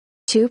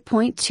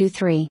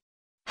2.23.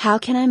 How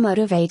can I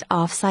motivate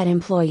offsite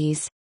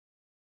employees?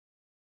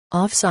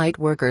 Offsite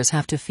workers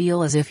have to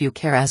feel as if you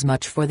care as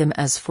much for them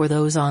as for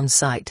those on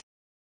site.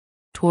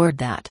 Toward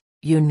that,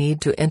 you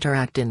need to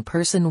interact in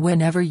person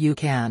whenever you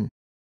can.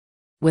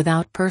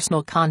 Without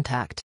personal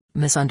contact,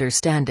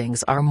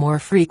 misunderstandings are more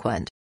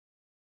frequent.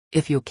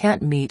 If you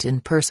can't meet in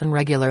person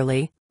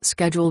regularly,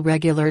 schedule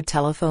regular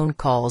telephone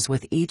calls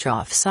with each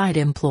offsite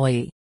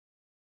employee.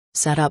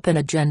 Set up an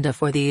agenda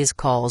for these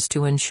calls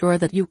to ensure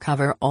that you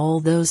cover all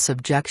those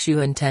subjects you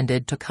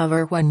intended to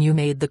cover when you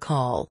made the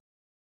call.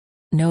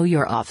 Know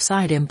your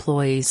offsite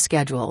employees'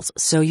 schedules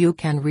so you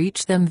can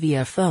reach them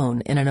via phone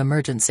in an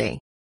emergency.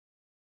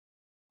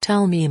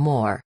 Tell me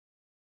more.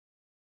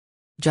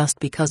 Just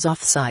because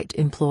offsite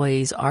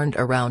employees aren't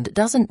around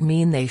doesn't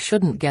mean they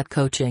shouldn't get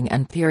coaching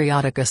and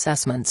periodic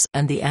assessments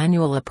and the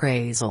annual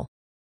appraisal.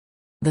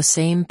 The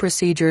same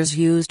procedures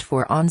used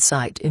for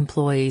on-site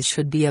employees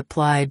should be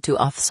applied to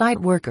offsite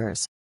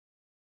workers.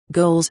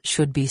 Goals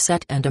should be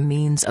set and a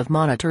means of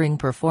monitoring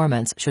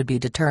performance should be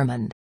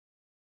determined.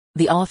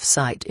 The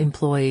off-site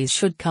employees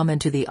should come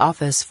into the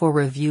office for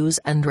reviews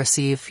and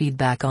receive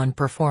feedback on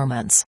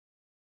performance.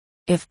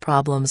 If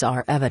problems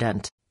are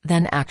evident,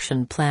 then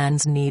action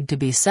plans need to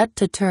be set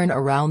to turn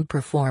around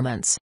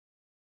performance.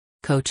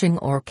 Coaching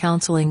or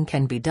counseling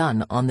can be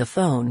done on the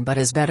phone but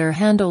is better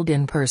handled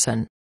in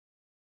person.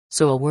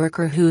 So a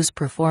worker whose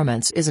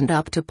performance isn't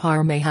up to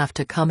par may have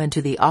to come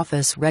into the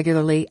office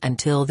regularly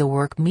until the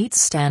work meets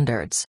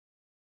standards.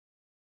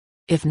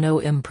 If no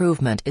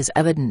improvement is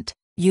evident,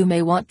 you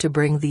may want to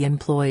bring the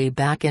employee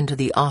back into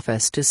the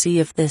office to see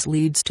if this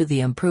leads to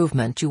the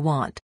improvement you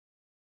want.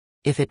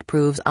 If it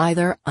proves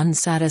either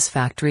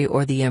unsatisfactory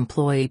or the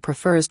employee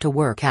prefers to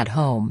work at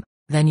home,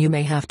 then you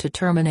may have to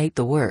terminate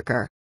the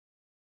worker.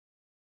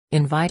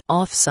 Invite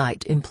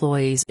off-site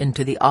employees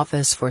into the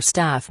office for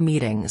staff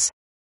meetings.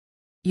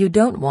 You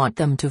don't want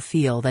them to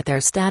feel that their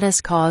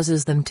status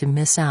causes them to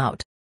miss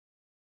out.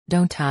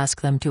 Don't ask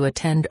them to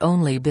attend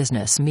only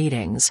business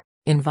meetings.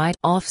 Invite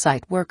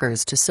off-site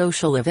workers to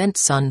social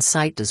events on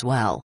site as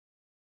well.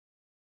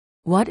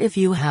 What if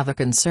you have a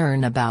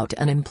concern about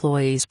an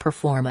employee's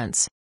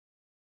performance?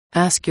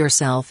 Ask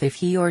yourself if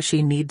he or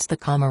she needs the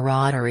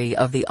camaraderie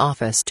of the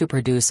office to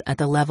produce at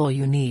the level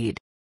you need.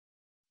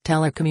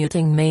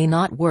 Telecommuting may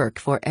not work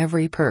for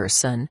every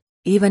person,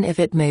 even if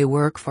it may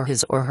work for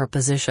his or her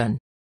position.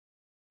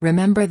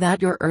 Remember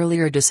that your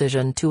earlier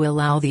decision to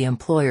allow the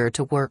employer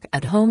to work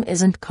at home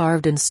isn't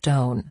carved in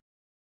stone.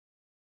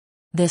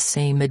 This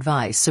same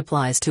advice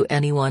applies to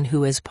anyone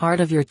who is part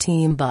of your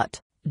team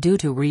but, due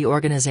to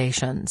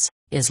reorganizations,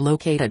 is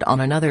located on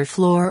another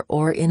floor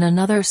or in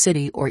another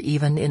city or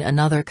even in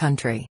another country.